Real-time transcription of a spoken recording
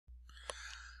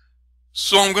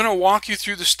So I'm going to walk you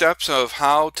through the steps of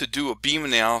how to do a beam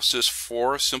analysis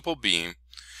for a simple beam.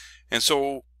 And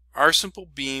so our simple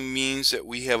beam means that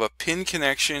we have a pin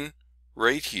connection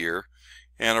right here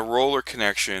and a roller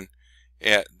connection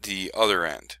at the other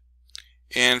end.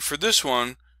 And for this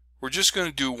one, we're just going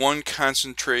to do one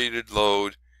concentrated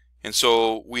load, and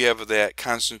so we have that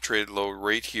concentrated load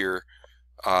right here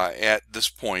at this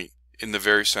point in the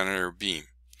very center of the beam.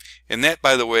 And that,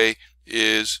 by the way,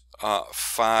 is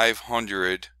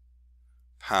 500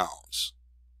 pounds.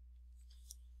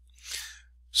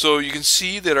 So you can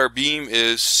see that our beam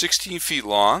is 16 feet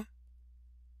long.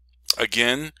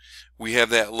 Again, we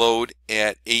have that load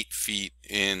at 8 feet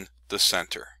in the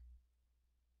center.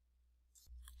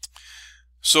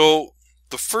 So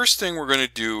the first thing we're going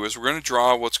to do is we're going to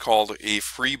draw what's called a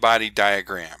free body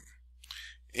diagram.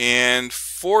 And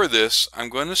for this, I'm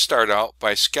going to start out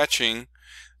by sketching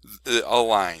a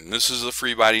line. This is the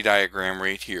free body diagram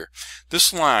right here.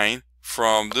 This line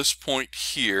from this point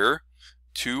here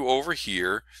to over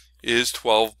here is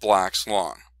 12 blocks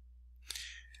long.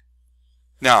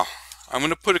 Now, I'm going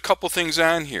to put a couple things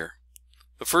on here.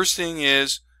 The first thing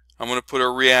is I'm going to put a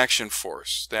reaction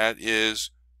force. That is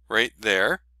right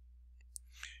there.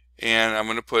 And I'm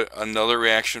going to put another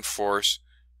reaction force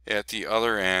at the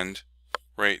other end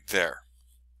right there.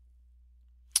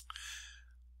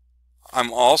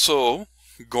 I'm also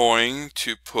going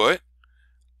to put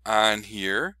on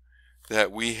here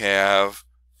that we have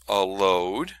a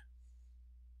load.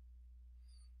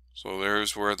 So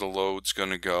there's where the load's going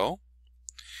to go.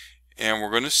 And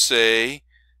we're going to say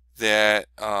that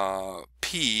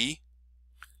P,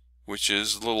 which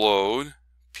is the load,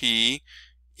 P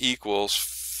equals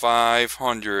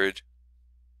 500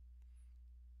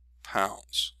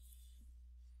 pounds.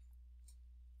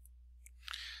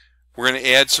 We're going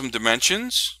to add some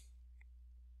dimensions.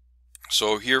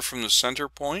 So here from the center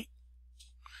point,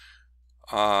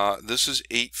 this is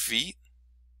 8 feet.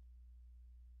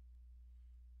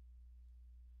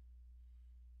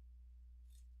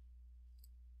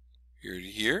 Here to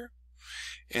here.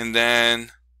 And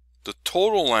then the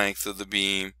total length of the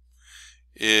beam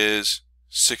is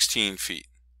 16 feet.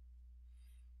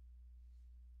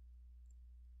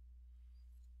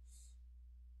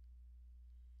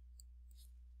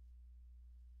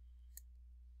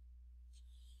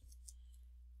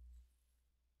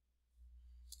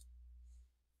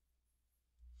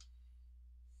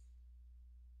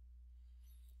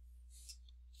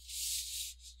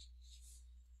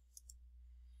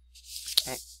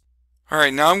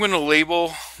 Alright, now I'm going to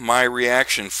label my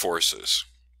reaction forces.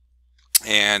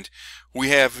 And we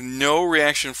have no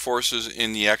reaction forces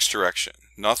in the x direction.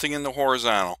 Nothing in the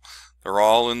horizontal. They're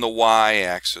all in the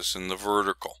y-axis, in the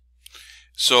vertical.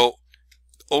 So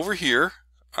over here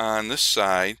on this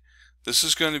side, this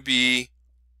is going to be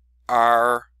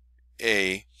RA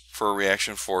for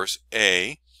reaction force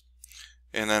A.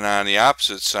 And then on the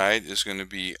opposite side is going to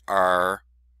be RB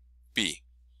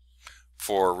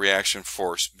for reaction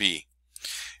force B.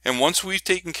 And once we've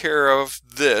taken care of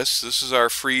this is our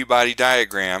free body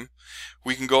diagram,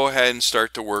 we can go ahead and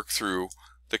start to work through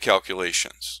the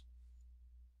calculations.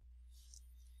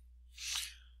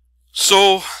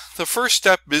 So the first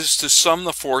step is to sum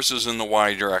the forces in the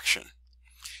y direction.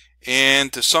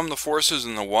 And to sum the forces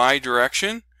in the y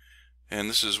direction, and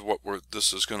this is what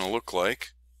this is going to look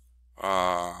like.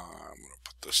 I'm going to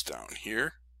put this down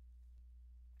here.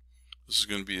 This is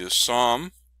going to be the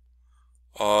sum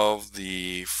of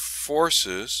the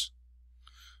forces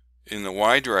in the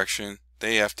y direction.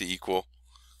 They have to equal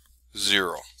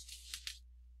 0.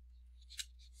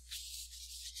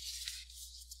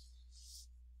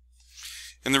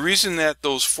 And the reason that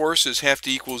those forces have to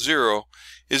equal 0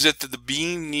 is that the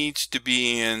beam needs to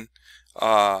be in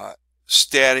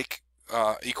static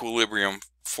equilibrium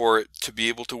for it to be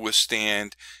able to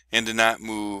withstand and to not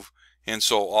move, and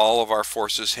so all of our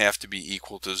forces have to be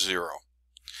equal to 0.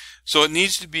 So it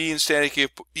needs to be in static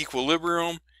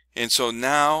equilibrium, and so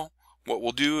now what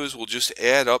we'll do is we'll just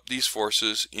add up these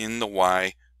forces in the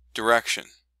y direction.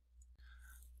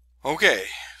 Okay,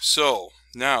 so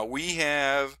now we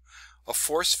have a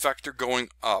force vector going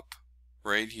up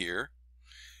right here,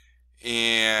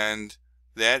 and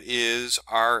that is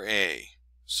RA.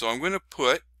 So I'm going to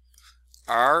put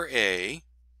RA,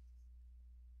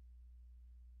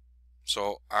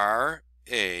 so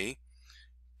RA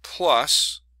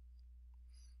plus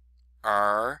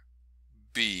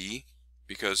RB,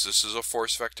 because this is a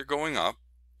force vector going up,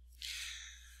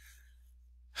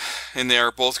 and they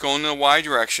are both going in the y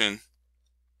direction.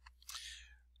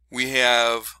 We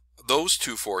have those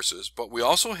two forces, but we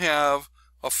also have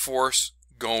a force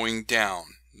going down.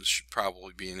 This should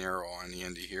probably be an arrow on the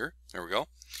end of here. There we go.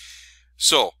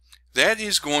 So that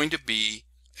is going to be,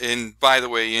 and by the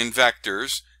way, in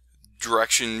vectors,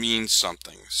 direction means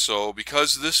something. So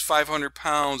because this 500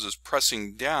 pounds is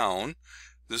pressing down,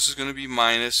 this is going to be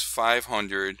minus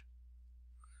 500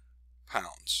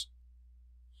 pounds.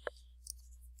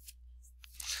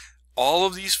 All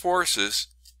of these forces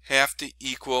have to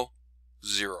equal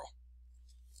 0.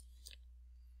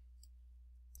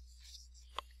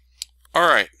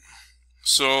 Alright,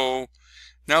 so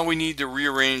now we need to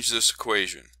rearrange this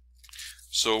equation.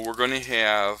 So we're going to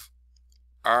have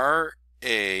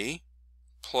RA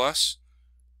plus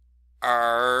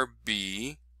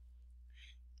RB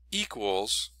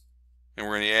equals, and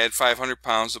we're going to add 500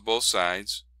 pounds to both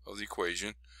sides of the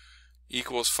equation,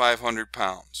 equals 500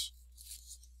 pounds.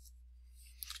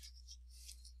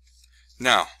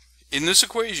 Now, in this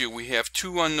equation we have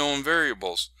two unknown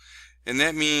variables, and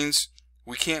that means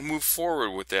we can't move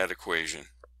forward with that equation.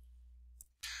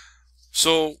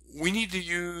 So we need to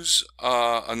use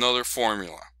another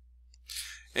formula.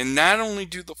 And not only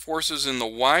do the forces in the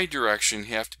y direction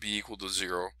have to be equal to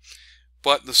 0,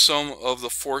 but the sum of the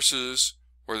forces,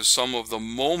 or the sum of the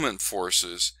moment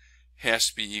forces, has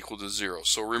to be equal to 0.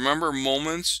 So remember,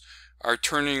 moments are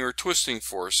turning or twisting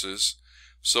forces.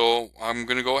 So I'm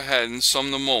going to go ahead and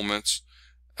sum the moments.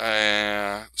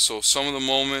 So sum of the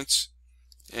moments,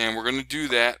 and we're going to do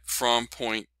that from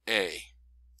point A.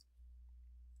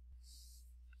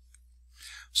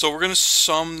 So we're going to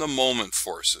sum the moment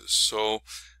forces. So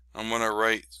I'm going to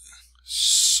write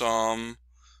sum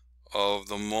of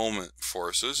the moment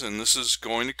forces, and this is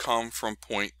going to come from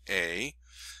point A.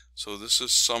 So this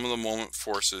is sum of the moment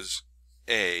forces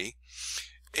A,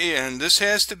 and this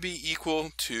has to be equal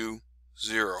to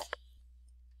 0.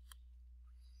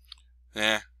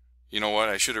 You know what?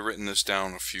 I should have written this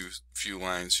down a few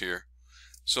lines here.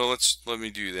 So let me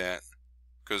do that,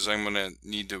 because I'm going to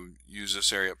need to use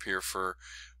this area up here for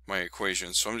my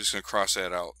equation. So I'm just going to cross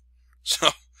that out. So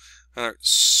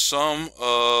sum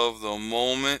of the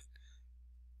moment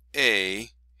A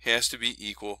has to be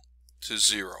equal to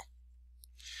 0.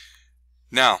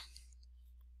 Now,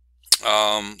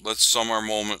 let's sum our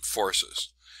moment forces.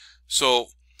 So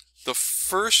the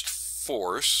first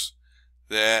force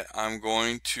that I'm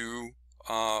going to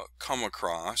come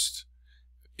across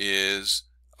is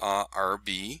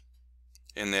RB,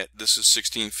 and that this is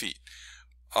 16 feet.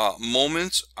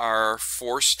 Moments are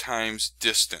force times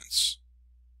distance.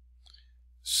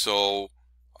 So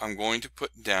I'm going to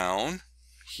put down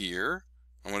here,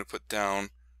 I'm going to put down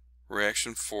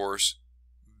reaction force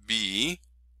B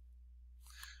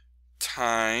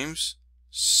times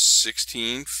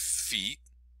 16 feet.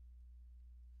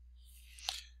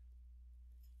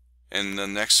 And the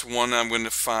next one I'm going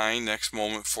to find, next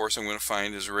moment force I'm going to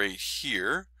find is right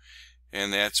here.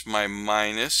 And that's my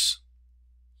minus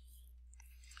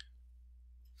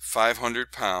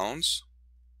 500 pounds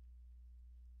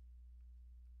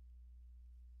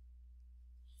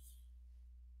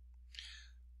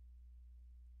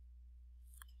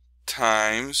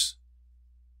times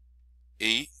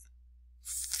 8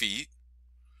 feet,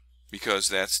 because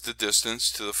that's the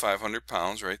distance to the 500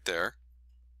 pounds right there,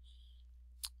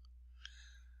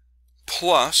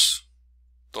 plus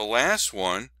the last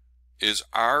one is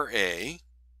RA.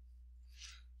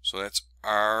 So that's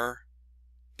RA,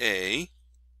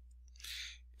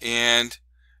 and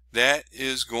that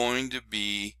is going to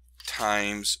be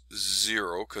times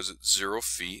 0, because it's 0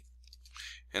 feet,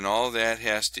 and all that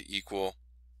has to equal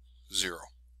 0.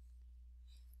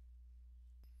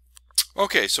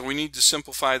 Okay, so we need to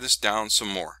simplify this down some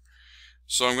more.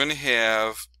 So I'm going to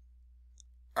have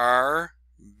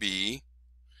RB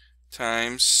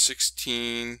times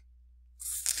 16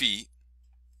 feet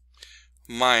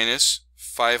minus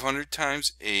 500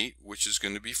 times 8, which is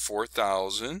going to be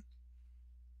 4,000,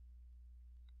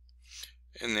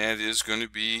 and that is going to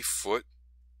be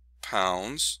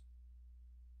foot-pounds.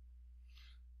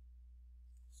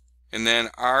 And then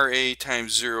RA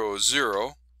times 0 is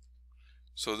 0,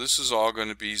 so this is all going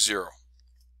to be 0.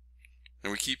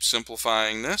 And we keep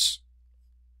simplifying this.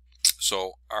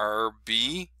 So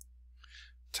RB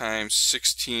times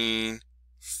 16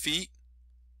 feet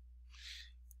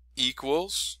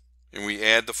equals, and we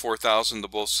add the 4,000 to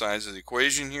both sides of the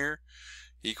equation here,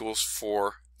 equals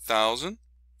 4,000.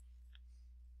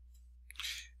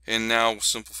 And now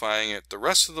simplifying it the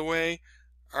rest of the way,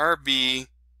 RB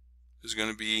is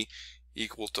going to be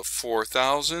equal to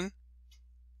 4,000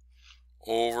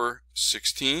 over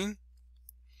 16.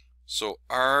 So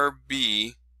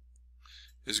RB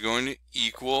is going to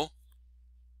equal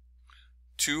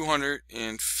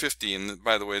 250, and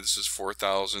by the way, this is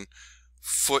 4,000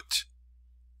 foot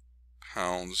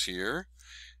pounds here,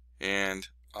 and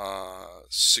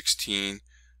 16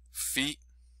 feet.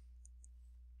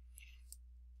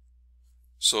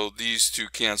 So these two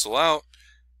cancel out,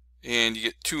 and you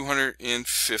get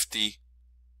 250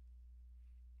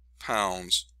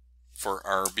 pounds for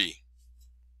RB.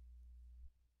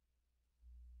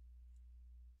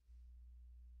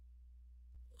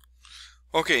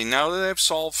 Okay, now that I've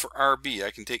solved for RB,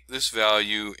 I can take this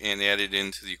value and add it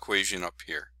into the equation up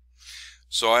here.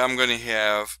 So I'm going to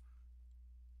have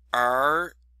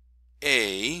RA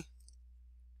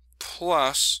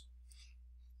plus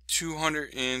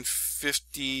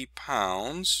 250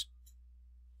 pounds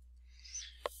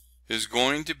is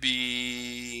going to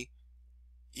be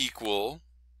equal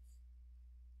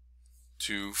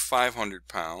to 500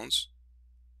 pounds.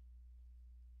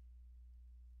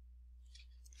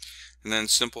 And then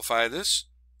simplify this.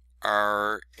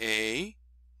 RA, and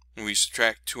we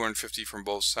subtract 250 from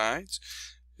both sides,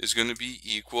 is going to be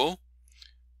equal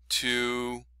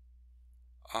to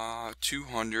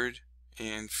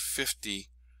 250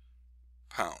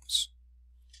 pounds.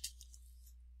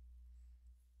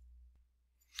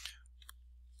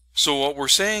 So what we're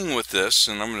saying with this,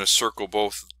 and I'm going to circle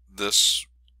both this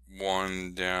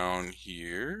one down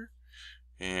here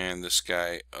and this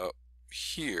guy up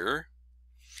here,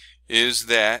 is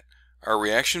that our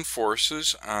reaction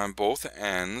forces on both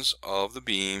ends of the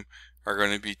beam are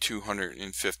going to be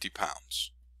 250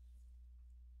 pounds.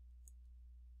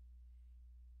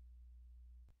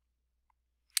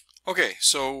 Okay,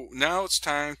 so now it's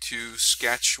time to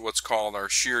sketch what's called our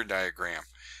shear diagram.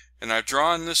 And I've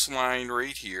drawn this line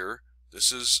right here.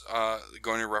 This is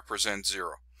going to represent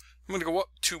 0. I'm going to go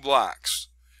up 2 blocks,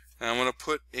 and I'm going to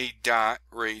put a dot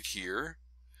right here.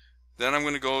 Then I'm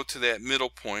going to go to that middle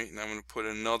point, and I'm going to put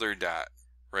another dot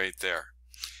right there.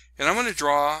 And I'm going to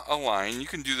draw a line. You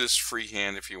can do this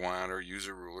freehand if you want, or use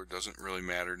a ruler. It doesn't really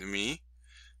matter to me.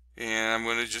 And I'm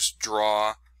going to just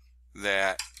draw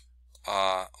that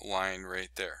line right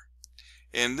there.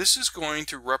 And this is going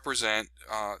to represent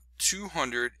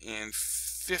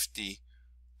 250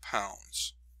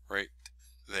 pounds right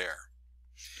there.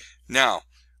 Now,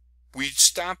 we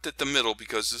stopped at the middle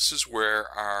because this is where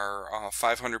our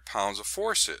 500 pounds of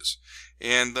force is.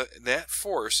 And that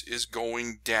force is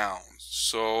going down.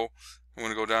 So I'm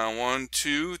going to go down 1,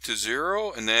 2 to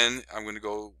 0, and then I'm going to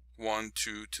go 1,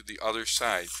 2 to the other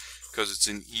side because it's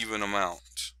an even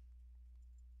amount.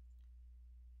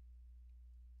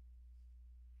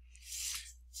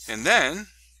 And then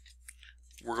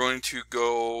we're going to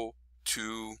go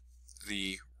to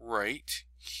the right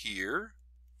here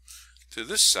to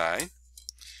this side,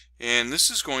 and this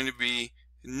is going to be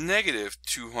negative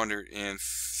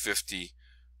 250,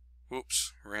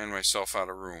 whoops, ran myself out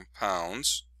of room,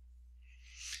 pounds.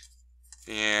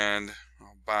 And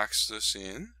I'll box this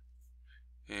in,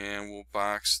 and we'll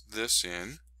box this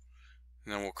in,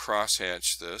 and then we'll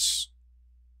crosshatch this.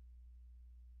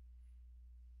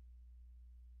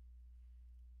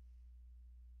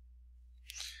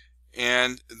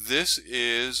 And this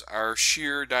is our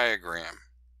shear diagram.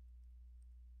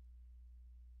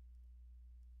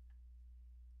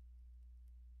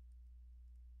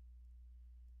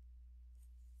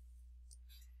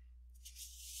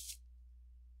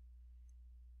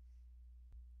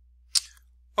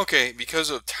 Okay, because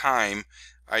of time,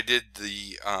 I did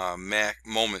the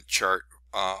moment chart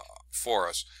for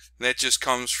us. And that just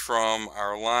comes from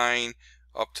our line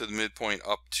up to the midpoint,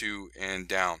 up to and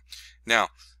down.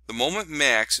 Now, the moment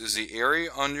max is the area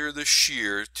under the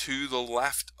shear to the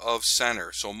left of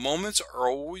center. So moments are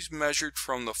always measured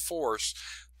from the force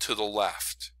to the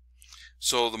left.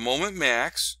 So the moment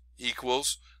max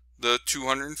equals the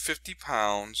 250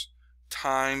 pounds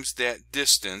times that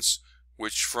distance,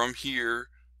 which from here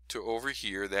to over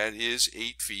here, that is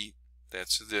 8 feet.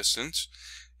 That's the distance.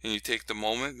 And you take the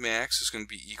moment max, is going to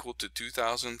be equal to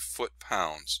 2,000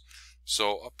 foot-pounds.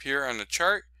 So up here on the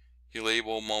chart, you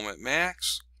label moment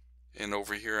max, and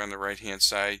over here on the right hand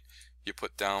side you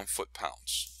put down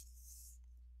foot-pounds.